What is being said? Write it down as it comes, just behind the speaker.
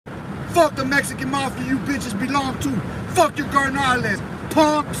Fuck the Mexican Mafia you bitches belong to. Fuck your Garnales,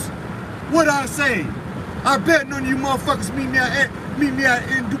 punks. What I say? I bet none of you motherfuckers meet me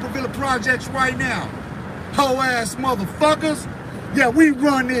in DUPPA Projects right now. Hoe ass motherfuckers. Yeah, we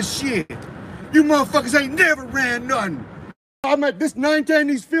run this shit. You motherfuckers ain't never ran nothing. I'm at this 910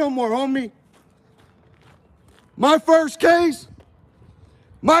 East Fillmore, homie. My first case,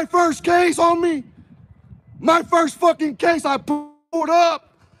 homie. My first fucking case, I pulled up.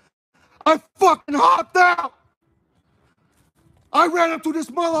 I fucking hopped out. I ran up to this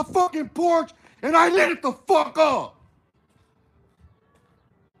motherfucking porch and I lit it the fuck up.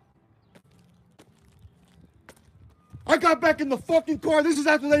 I got back in the fucking car. This is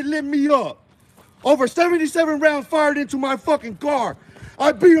after they lit me up. Over 77 rounds fired into my fucking car.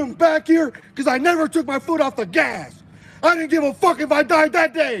 I beat them back here because I never took my foot off the gas. I didn't give a fuck if I died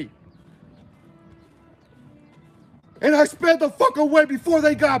that day. And I sped the fuck away before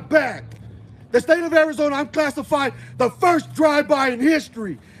they got back. The state of Arizona, I'm classified the first drive-by in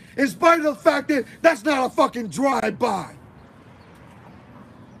history, in spite of the fact that that's not a fucking drive-by.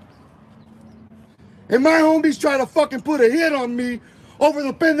 And my homies try to fucking put a hit on me over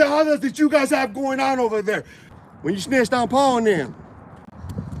the pendejadas that you guys have going on over there. When you snitched on Paul and them.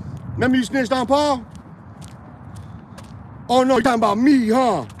 Remember you snitched on Paul? Oh no, you're talking about me,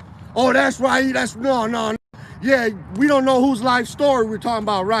 huh? Oh, that's right, no. Yeah, we don't know whose life story we're talking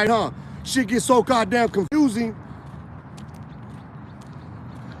about, right, huh? Shit gets so goddamn confusing.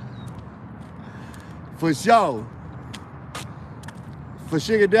 For sure. For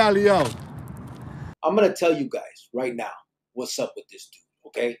Shigadalio. I'm going to tell you guys right now what's up with this dude,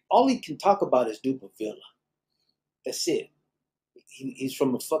 okay? All he can talk about is DUPPA. That's it. He's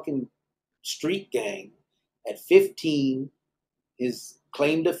from a fucking street gang. At 15, his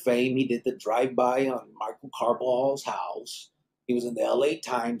claim to fame, he did the drive-by on Michael Carbajal's house. He was in the LA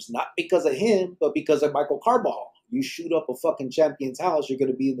Times, not because of him, but because of Michael Carbajal. You shoot up a fucking champion's house, you're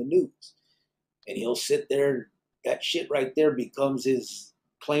going to be in the news. And he'll sit there, that shit right there becomes his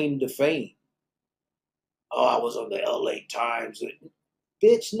claim to fame. Oh, I was on the LA Times.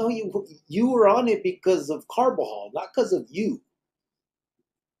 Bitch, no, you were on it because of Carbajal, not because of you.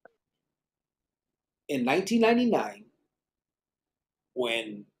 In 1999,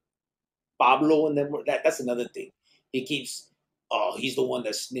 when Pablo and them were, that's another thing. He keeps, oh, he's the one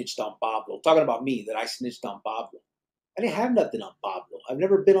that snitched on Pablo. Talking about me, that I snitched on Pablo. I didn't have nothing on Pablo. I've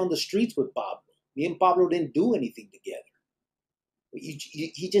never been on the streets with Pablo. Me and Pablo didn't do anything together.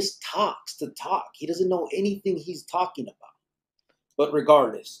 He just talks to talk. He doesn't know anything he's talking about. But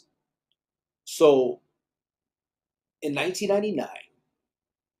regardless, so in 1999,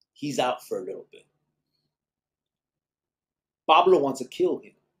 he's out for a little bit. Pablo wants to kill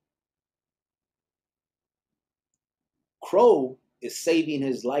him. Crow is saving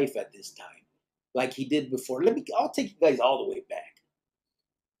his life at this time, like he did before. I'll take you guys all the way back.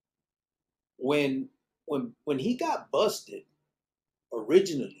 When he got busted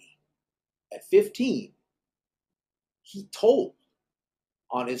originally at 15, he told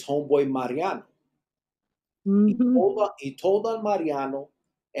on his homeboy Mariano. He told on Mariano,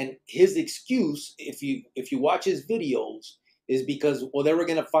 and his excuse, if you watch his videos, is because, well, they were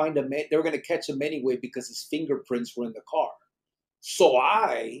gonna catch him anyway because his fingerprints were in the car. So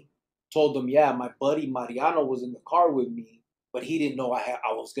I told them, yeah, my buddy Mariano was in the car with me, but he didn't know I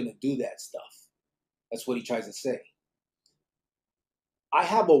was gonna do that stuff. That's what he tries to say. I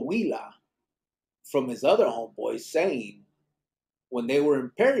have a huila from his other homeboys saying when they were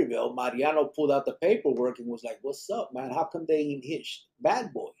in Perryville, Mariano pulled out the paperwork and was like, "What's up, man? How come they ain't hit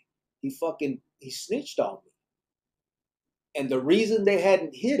Bad Boy? He snitched on me." And the reason they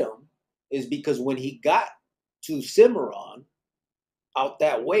hadn't hit him is because when he got to Cimarron, out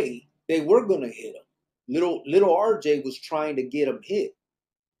that way, they were gonna hit him. Little RJ was trying to get him hit,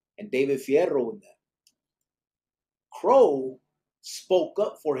 and David Fierro and them. Crow spoke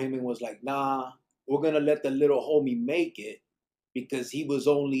up for him and was like, "Nah, we're gonna let the little homie make it because he was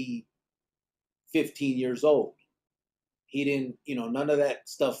only 15 years old. He didn't, none of that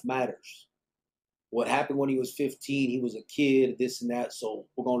stuff matters. What happened when he was 15, he was a kid, this and that, so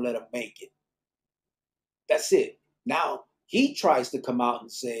we're going to let him make it." That's it. Now, he tries to come out and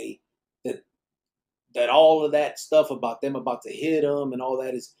say that all of that stuff about them about to hit him and all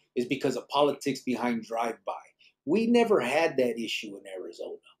that is because of politics behind drive-by. We never had that issue in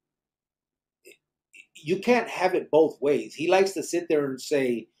Arizona. You can't have it both ways. He likes to sit there and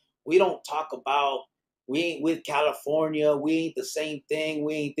say, we ain't with California, we ain't the same thing,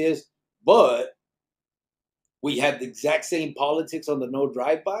 we ain't this, but we have the exact same politics on the no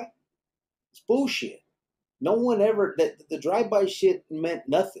drive-by. It's bullshit. No one ever, the drive-by shit meant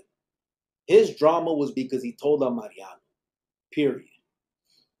nothing. His drama was because he told on Mariano. Period.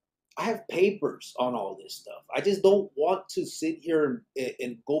 I have papers on all this stuff. I just don't want to sit here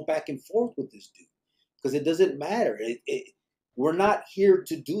and go back and forth with this dude because it doesn't matter. We're not here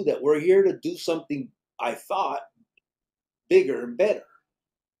to do that. We're here to do something, I thought, bigger and better.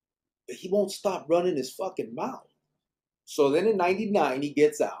 But he won't stop running his fucking mouth. So then in 99, he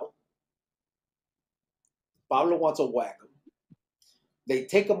gets out. Pablo wants to whack him. They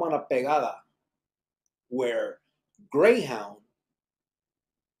take him on a pegada where Greyhound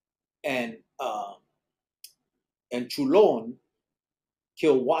and Chulon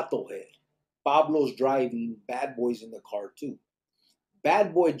kill Wato Head. Pablo's driving, Bad Boy's in the car too.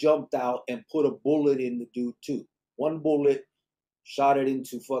 Bad Boy jumped out and put a bullet in the dude too. One bullet shot it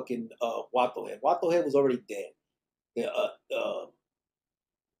into fucking Wato Head. Wato Head was already dead.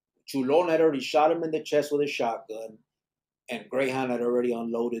 Chulon had already shot him in the chest with a shotgun, and Greyhound had already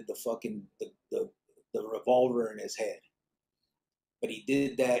unloaded the fucking the revolver in his head. But he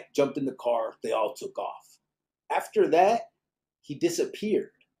did that, jumped in the car, they all took off. After that, he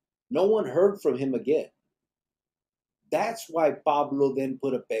disappeared. No one heard from him again. That's why Pablo then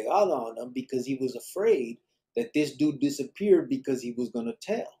put a pegada on him, because he was afraid that this dude disappeared because he was going to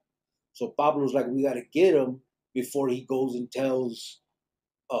tell. So Pablo's like, we got to get him before he goes and tells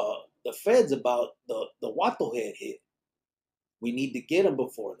the feds about the Wato Head hit. We need to get him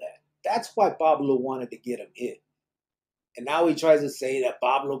before that. That's why Pablo wanted to get him hit. And now he tries to say that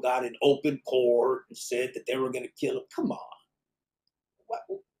Pablo got in open court and said that they were going to kill him. Come on.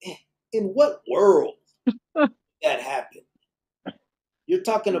 In what world did that happen? You're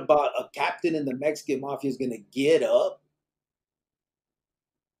talking about a captain in the Mexican Mafia is going to get up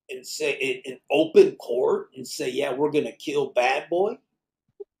and say in open court and say, yeah, we're going to kill Bad Boy?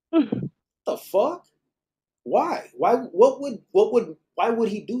 The fuck? Why? Why would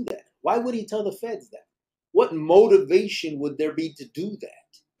he do that? Why would he tell the feds that? What motivation would there be to do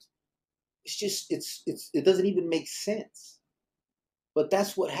that? It's just it doesn't even make sense. But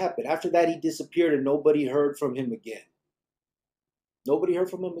that's what happened. After that, he disappeared and nobody heard from him again. Nobody heard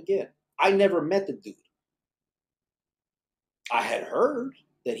from him again. I never met the dude. I had heard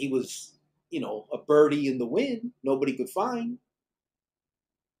that he was, a birdie in the wind. Nobody could find.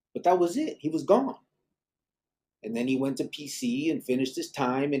 But that was it. He was gone. And then he went to PC and finished his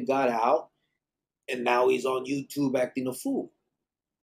time and got out. And now he's on YouTube acting a fool.